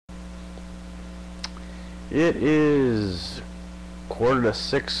It is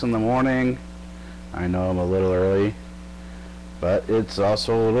 5:45 in the morning. I know I'm a little early, but it's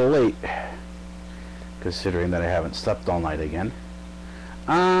also a little late, considering that I haven't slept all night again.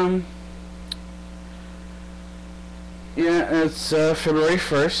 Yeah, it's February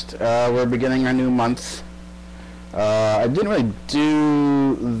 1st. We're beginning our new month. I didn't really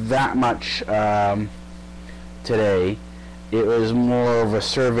do that much today. It was more of a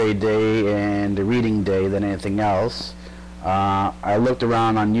survey day and a reading day than anything else. I looked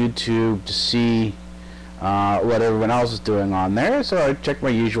around on YouTube to see what everyone else is doing on there, so I checked my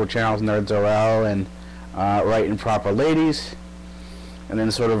usual channels, NerdsRL and Right and Proper Ladies, and then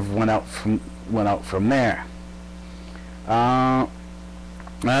sort of went out from there. As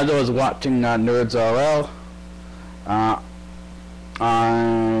I was watching NerdsRL,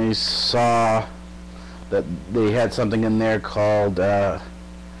 I saw that they had something in there called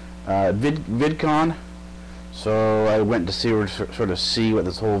VidCon, so I went to see what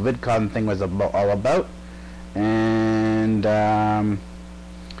this whole VidCon thing was all about, and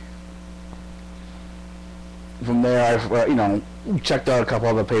from there I checked out a couple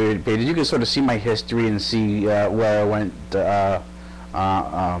other pages. You can sort of see my history and see where I went a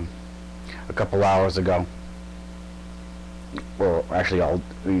couple hours ago. Well, actually,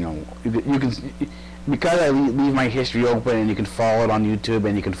 you can, because I leave my history open, and you can follow it on YouTube,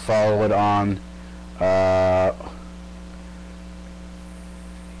 and you can follow it on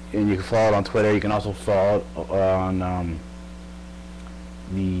Twitter. You can also follow it on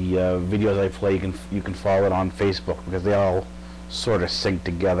the videos I play. You can follow it on Facebook, because they all sort of sync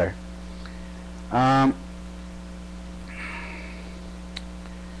together.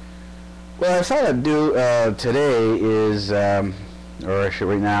 What I thought I'd do today is, or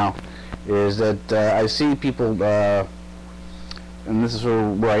actually right now, is that I see people, and this is sort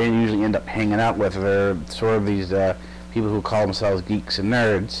of where I usually end up hanging out with, they're sort of these people who call themselves geeks and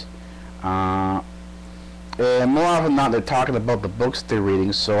nerds. And more often than not, they're talking about the books they're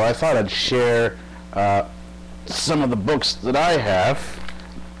reading, so I thought I'd share some of the books that I have.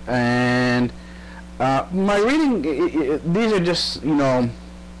 And my reading, these are just,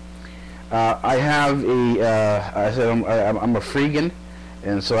 I have I said I'm a freegan,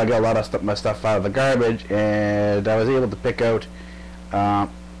 and so I got a lot of my stuff out of the garbage, and I was able to pick out a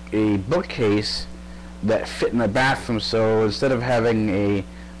bookcase that fit in my bathroom. So instead of having a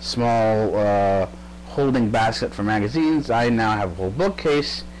small holding basket for magazines, I now have a whole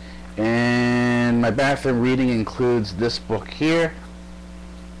bookcase, and my bathroom reading includes this book here.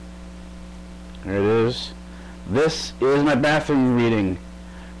 There it is. This is my bathroom reading: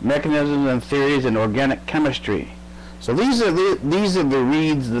 Mechanisms and Theories in Organic Chemistry. So these are the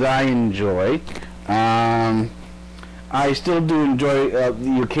reads that I enjoy. I still do enjoy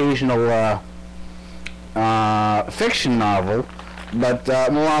the occasional fiction novel, but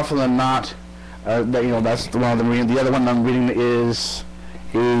more often than not, that's the one I'm reading. The other one I'm reading is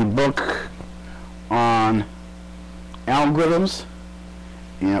a book on algorithms.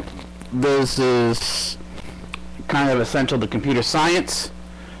 Yep, this is kind of essential to computer science.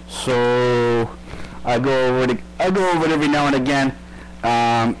 So I go over it every now and again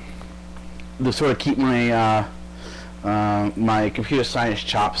to sort of keep my my computer science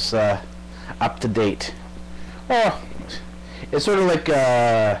chops up to date. Well, it's sort of like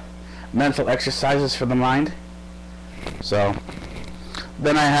mental exercises for the mind. So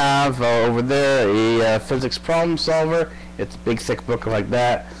then I have over there a physics problem solver. It's a big thick book like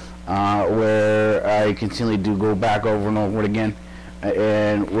that, where I continually do go back over and over again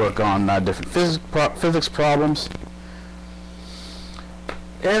and work on different physics problems.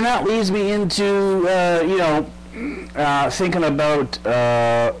 And that leads me into thinking about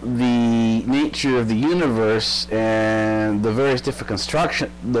the nature of the universe and the various different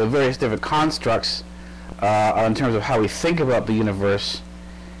constructs in terms of how we think about the universe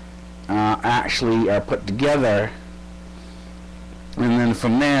actually are put together. And then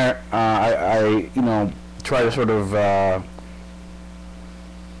from there, I try to sort of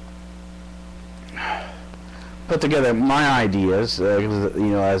put together my ideas,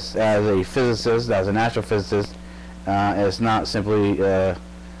 as a physicist, as an astrophysicist. It's not simply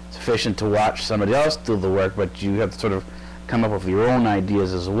sufficient to watch somebody else do the work, but you have to sort of come up with your own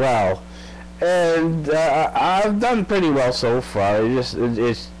ideas as well. And I've done pretty well so far.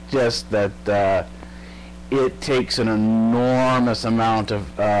 It's just that it takes an enormous amount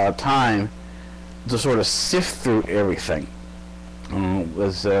of time to sort of sift through everything.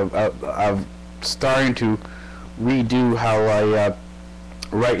 I'm starting to redo how I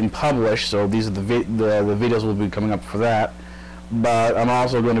write and publish, so these are the videos will be coming up for that. but I'm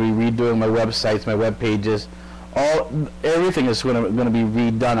also going to be redoing my websites, my web pages. Everything is going to be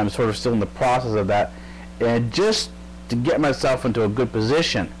redone. I'm sort of still in the process of that, and just to get myself into a good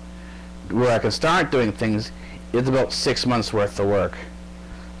position where I can start doing things, it's about 6 months worth of work.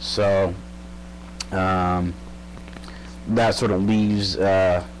 So that sort of leaves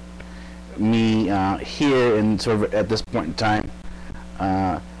me here in sort of at this point in time,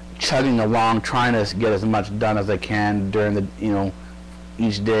 chugging along, trying to get as much done as I can during the,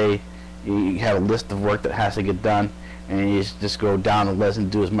 each day. You have a list of work that has to get done, and you just go down the list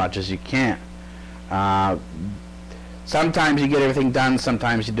and do as much as you can. Sometimes you get everything done,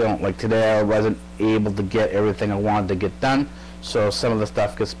 sometimes you don't. Like today, I wasn't able to get everything I wanted to get done, so some of the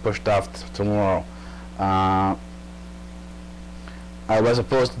stuff gets pushed off tomorrow. I was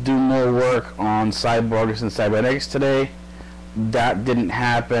supposed to do more work on cyborgs and cybernetics today. That didn't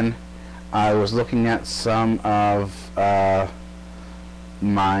happen. I was looking at some of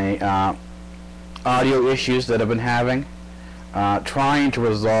my audio issues that I've been having, trying to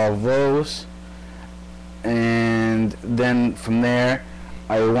resolve those, and then from there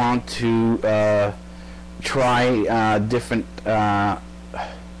I want to try different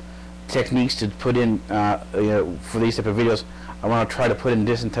techniques to put in for these type of videos. I want to try to put in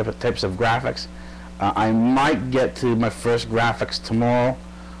different types of graphics. I might get to my first graphics tomorrow.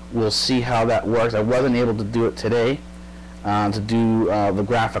 We'll see how that works. I wasn't able to do it today, to do the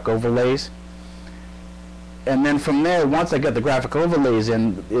graphic overlays. And then from there, once I get the graphic overlays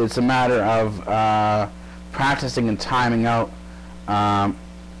in, it's a matter of practicing and timing out how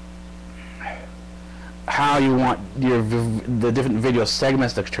you want the different video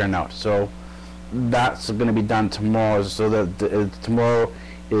segments to turn out. So that's going to be done tomorrow. So that tomorrow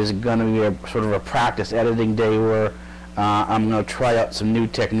is going to be a sort of a practice editing day where I'm going to try out some new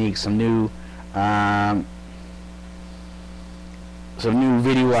techniques, some new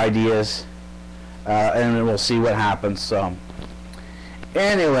video ideas, and then we'll see what happens. So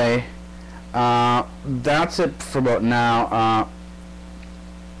anyway, that's it for about now.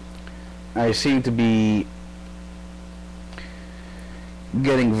 I seem to be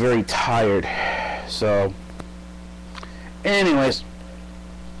getting very tired. So anyways,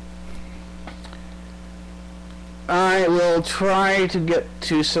 I will try to get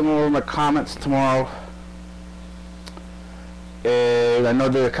to some more of my comments tomorrow. And I know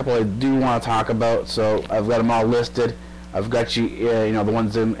there are a couple I do want to talk about, so I've got them all listed. I've got the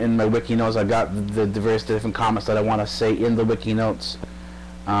ones in my wiki notes. I've got the various different comments that I want to say in the wiki notes.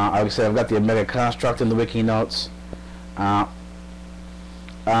 Like I said, I've got the Omega Construct in the wiki notes. I'm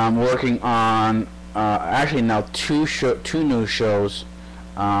working on actually now two new shows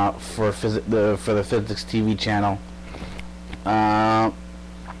for the Physics TV channel. I'm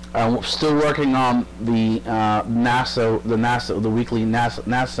still working on the weekly NASA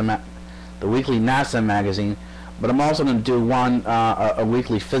magazine, but I'm also going to do a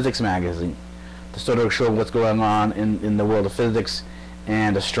weekly physics magazine to sort of show what's going on in the world of physics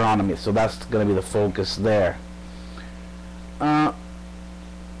and astronomy. So that's going to be the focus there.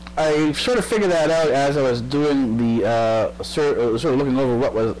 I sort of figured that out as I was doing the sort of looking over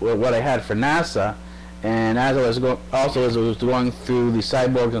what I had for NASA, and as I was going through the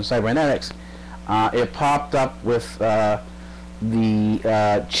cyborgs and cybernetics, it popped up with the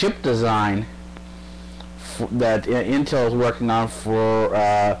chip design that Intel is working on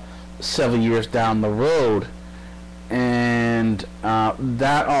for several years down the road, and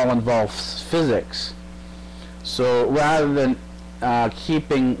that all involves physics. So rather than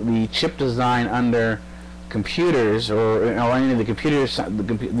keeping the chip design under computers or any of the computers,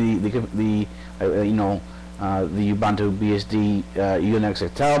 the Ubuntu BSD Unix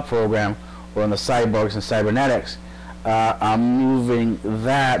Excel program, or on the cyborgs and cybernetics, I'm moving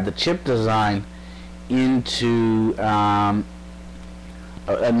the chip design into a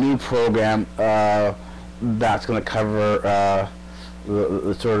new program that's going to cover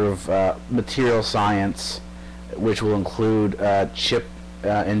the sort of material science, which will include chip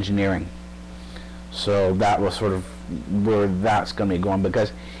engineering. So that was sort of where that's going to be going,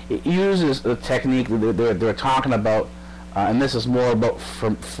 because it uses the technique that they're talking about, and this is more about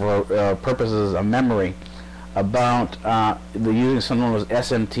for purposes of memory, about they're using something known as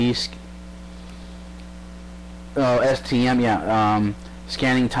STM,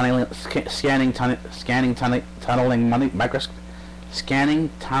 scanning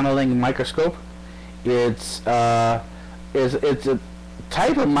tunneling microscope. It's a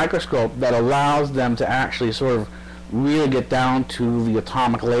type of microscope that allows them to actually sort of really get down to the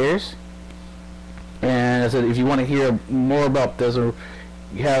atomic layers. And I said, if you want to hear more about this, or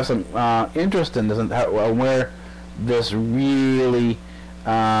you have some interest in this and where this really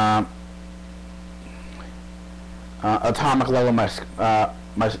atomic level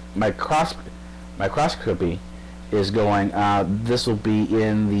microscopy is going, this will be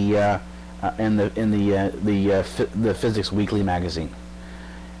in the Physics Weekly magazine.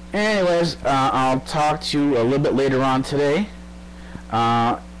 Anyways, I'll talk to you a little bit later on today,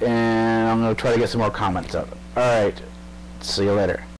 and I'm going to try to get some more comments out. Alright, see you later.